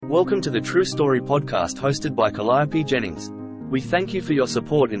Welcome to the True Story podcast hosted by Calliope Jennings. We thank you for your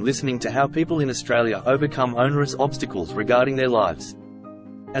support in listening to how people in Australia overcome onerous obstacles regarding their lives.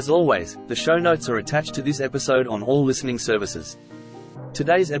 As always, the show notes are attached to this episode on all listening services.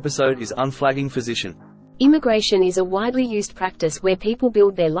 Today's episode is Unflagging Physician. Immigration is a widely used practice where people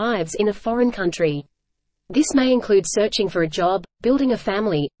build their lives in a foreign country. This may include searching for a job, building a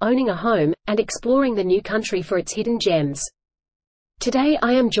family, owning a home, and exploring the new country for its hidden gems. Today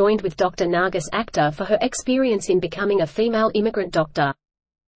I am joined with Dr. Nargis Akhtar for her experience in becoming a female immigrant doctor.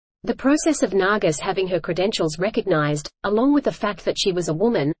 The process of Nargis having her credentials recognized, along with the fact that she was a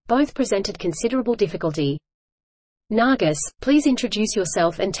woman, both presented considerable difficulty. Nargis, please introduce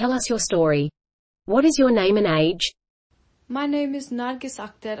yourself and tell us your story. What is your name and age? My name is Nargis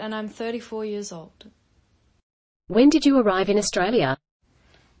Akhtar and I'm 34 years old. When did you arrive in Australia?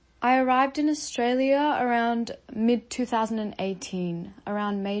 I arrived in Australia around mid-2018,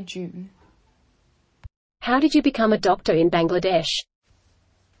 around May-June. How did you become a doctor in Bangladesh?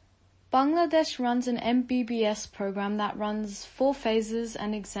 Bangladesh runs an MBBS program that runs 4 phases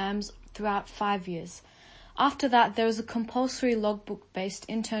and exams throughout 5 years. After that, there is a compulsory logbook-based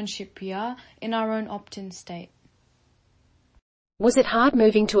internship year in our own opt-in state. Was it hard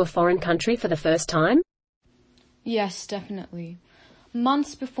moving to a foreign country for the first time? Yes, definitely.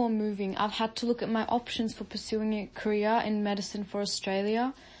 Months before moving, I've had to look at my options for pursuing a career in medicine for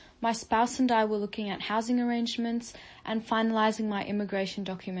Australia. My spouse and I were looking at housing arrangements and finalising my immigration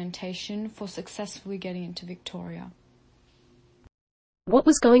documentation for successfully getting into Victoria. What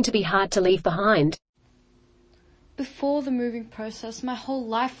was going to be hard to leave behind? Before the moving process, my whole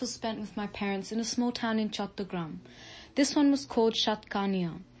life was spent with my parents in a small town in Chattogram. This one was called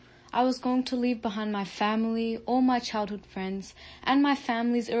Shatkania. I was going to leave behind my family, all my childhood friends, and my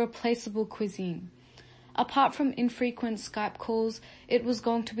family's irreplaceable cuisine. Apart from infrequent Skype calls, it was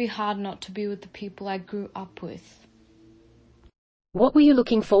going to be hard not to be with the people I grew up with. What were you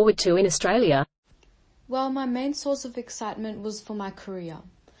looking forward to in Australia? Well, my main source of excitement was for my career.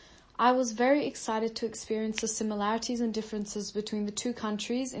 I was very excited to experience the similarities and differences between the two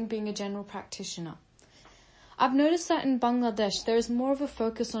countries in being a general practitioner. I've noticed that in Bangladesh there is more of a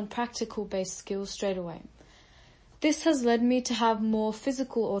focus on practical-based skills straight away. This has led me to have more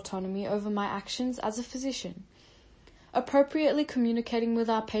physical autonomy over my actions as a physician. Appropriately communicating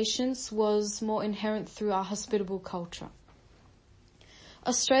with our patients was more inherent through our hospitable culture.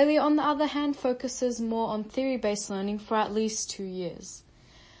 Australia, on the other hand, focuses more on theory-based learning for at least 2 years.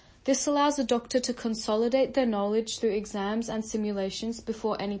 This allows a doctor to consolidate their knowledge through exams and simulations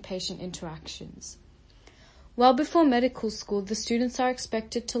before any patient interactions. Well before medical school, the students are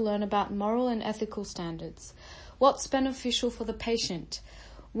expected to learn about moral and ethical standards. What's beneficial for the patient?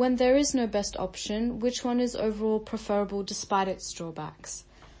 When there is no best option, which one is overall preferable despite its drawbacks?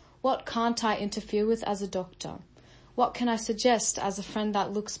 What can't I interfere with as a doctor? What can I suggest as a friend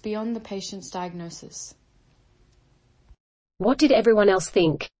that looks beyond the patient's diagnosis? What did everyone else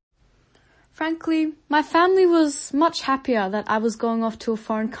think? Frankly, my family was much happier that I was going off to a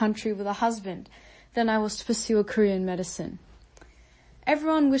foreign country with a husband than I was to pursue a career in medicine.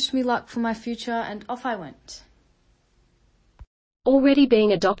 Everyone wished me luck for my future and off I went. Already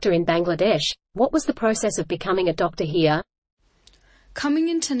being a doctor in Bangladesh, what was the process of becoming a doctor here? Coming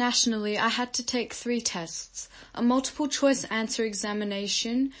internationally, I had to take 3 tests, a multiple choice answer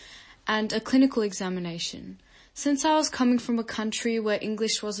examination and a clinical examination. Since I was coming from a country where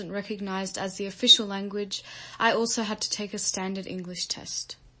English wasn't recognized as the official language, I also had to take a standard English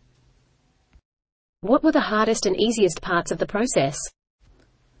test. What were the hardest and easiest parts of the process?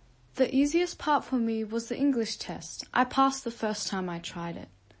 The easiest part for me was the English test. I passed the first time I tried it.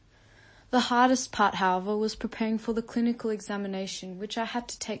 The hardest part, however, was preparing for the clinical examination, which I had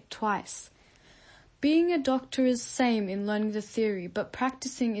to take twice. Being a doctor is same in learning the theory, but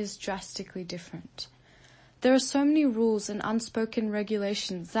practicing is drastically different. There are so many rules and unspoken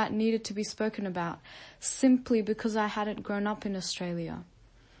regulations that needed to be spoken about, simply because I hadn't grown up in Australia.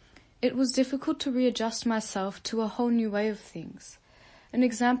 It was difficult to readjust myself to a whole new way of things. An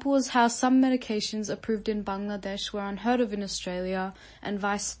example was how some medications approved in Bangladesh were unheard of in Australia, and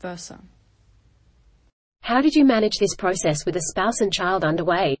vice versa. How did you manage this process with a spouse and child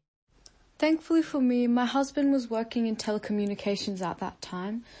underway? Thankfully for me, my husband was working in telecommunications at that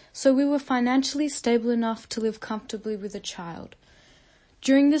time, so we were financially stable enough to live comfortably with a child.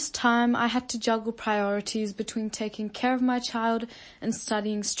 During this time, I had to juggle priorities between taking care of my child and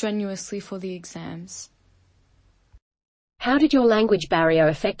studying strenuously for the exams. How did your language barrier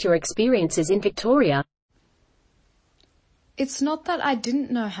affect your experiences in Victoria? It's not that I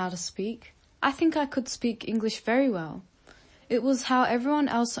didn't know how to speak. I think I could speak English very well. It was how everyone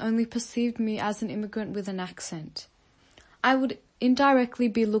else only perceived me as an immigrant with an accent. I would indirectly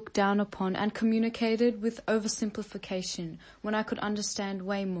be looked down upon and communicated with oversimplification when I could understand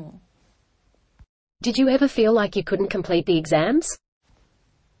way more. Did you ever feel like you couldn't complete the exams?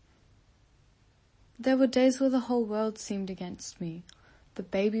 There were days where the whole world seemed against me. The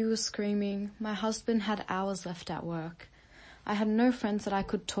baby was screaming, my husband had hours left at work. I had no friends that I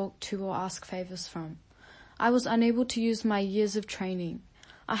could talk to or ask favors from. I was unable to use my years of training.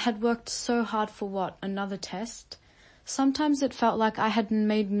 I had worked so hard for what, another test? Sometimes it felt like I had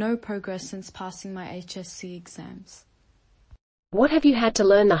made no progress since passing my HSC exams. What have you had to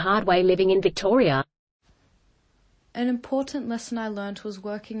learn the hard way living in Victoria? An important lesson I learnt was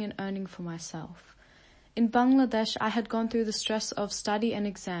working and earning for myself. In Bangladesh, I had gone through the stress of study and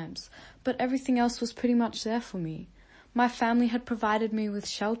exams, but everything else was pretty much there for me. My family had provided me with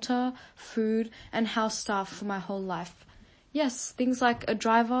shelter, food, and house staff for my whole life. Yes, things like a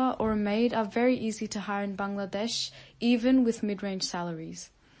driver or a maid are very easy to hire in Bangladesh, even with mid-range salaries.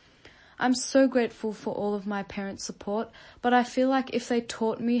 I'm so grateful for all of my parents' support, but I feel like if they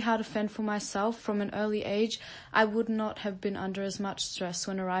taught me how to fend for myself from an early age, I would not have been under as much stress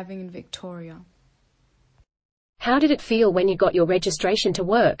when arriving in Victoria. How did it feel when you got your registration to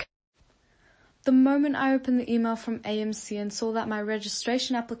work? The moment I opened the email from AMC and saw that my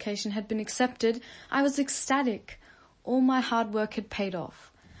registration application had been accepted, I was ecstatic. All my hard work had paid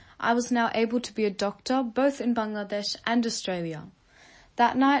off. I was now able to be a doctor both in Bangladesh and Australia.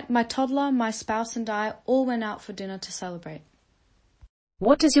 That night, my toddler, my spouse and I all went out for dinner to celebrate.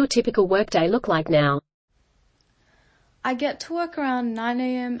 What does your typical workday look like now? I get to work around 9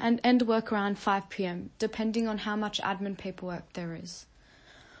 a.m. and end work around 5 p.m., depending on how much admin paperwork there is.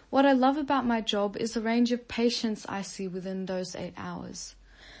 What I love about my job is the range of patients I see within those 8 hours.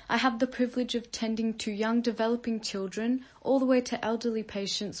 I have the privilege of tending to young developing children all the way to elderly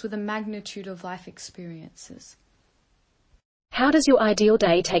patients with a magnitude of life experiences. How does your ideal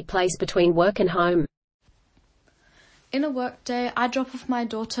day take place between work and home? In a work day, I drop off my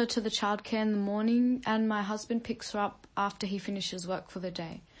daughter to the childcare in the morning and my husband picks her up after he finishes work for the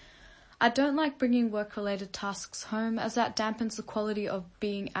day. I don't like bringing work-related tasks home as that dampens the quality of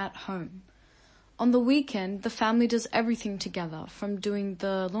being at home. On the weekend, the family does everything together, from doing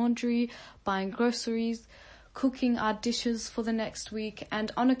the laundry, buying groceries, cooking our dishes for the next week,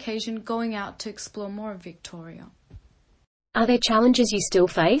 and on occasion going out to explore more of Victoria. Are there challenges you still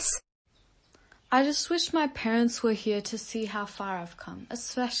face? I just wish my parents were here to see how far I've come,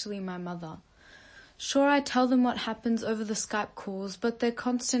 especially my mother. Sure, I tell them what happens over the Skype calls, but their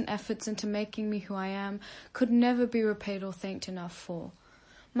constant efforts into making me who I am could never be repaid or thanked enough for.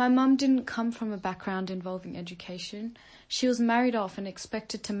 My mum didn't come from a background involving education. She was married off and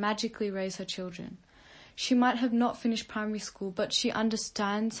expected to magically raise her children. She might have not finished primary school, but she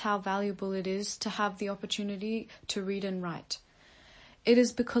understands how valuable it is to have the opportunity to read and write. It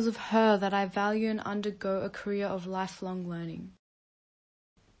is because of her that I value and undergo a career of lifelong learning.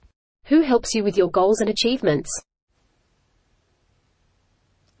 Who helps you with your goals and achievements?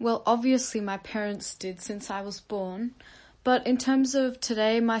 Well, obviously my parents did since I was born, but in terms of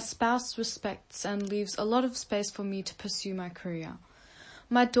today, my spouse respects and leaves a lot of space for me to pursue my career.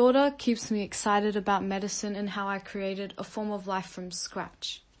 My daughter keeps me excited about medicine and how I created a form of life from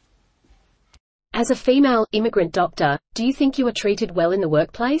scratch. As a female immigrant doctor, do you think you are treated well in the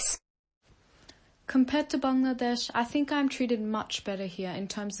workplace? Compared to Bangladesh, I think I'm treated much better here in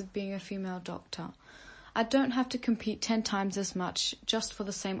terms of being a female doctor. I don't have to compete 10 times as much just for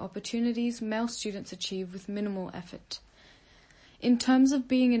the same opportunities male students achieve with minimal effort. In terms of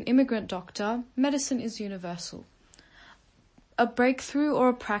being an immigrant doctor, medicine is universal. A breakthrough or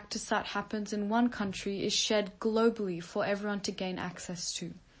a practice that happens in one country is shared globally for everyone to gain access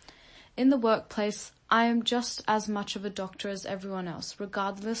to. In the workplace, I am just as much of a doctor as everyone else,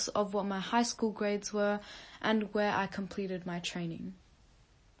 regardless of what my high school grades were and where I completed my training.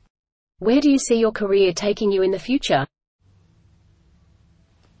 Where do you see your career taking you in the future?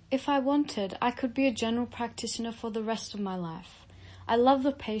 If I wanted, I could be a general practitioner for the rest of my life. I love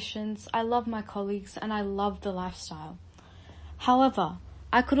the patients, I love my colleagues, and I love the lifestyle. However,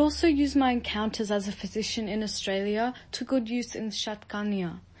 I could also use my encounters as a physician in Australia to good use in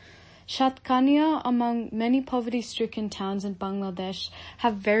Shatkhania. Shatkhania, among many poverty-stricken towns in Bangladesh,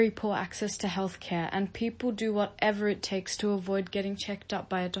 have very poor access to healthcare, and people do whatever it takes to avoid getting checked up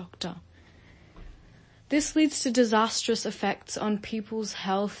by a doctor. This leads to disastrous effects on people's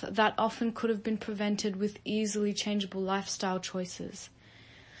health that often could have been prevented with easily changeable lifestyle choices.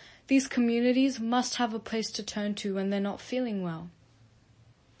 These communities must have a place to turn to when they're not feeling well.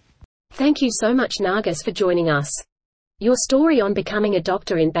 Thank you so much, Nargas, for joining us. Your story on becoming a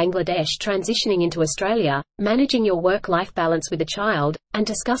doctor in Bangladesh, transitioning into Australia, managing your work-life balance with a child, and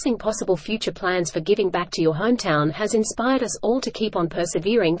discussing possible future plans for giving back to your hometown has inspired us all to keep on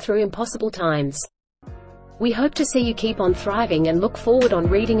persevering through impossible times. We hope to see you keep on thriving and look forward on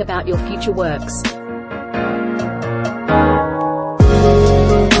reading about your future works.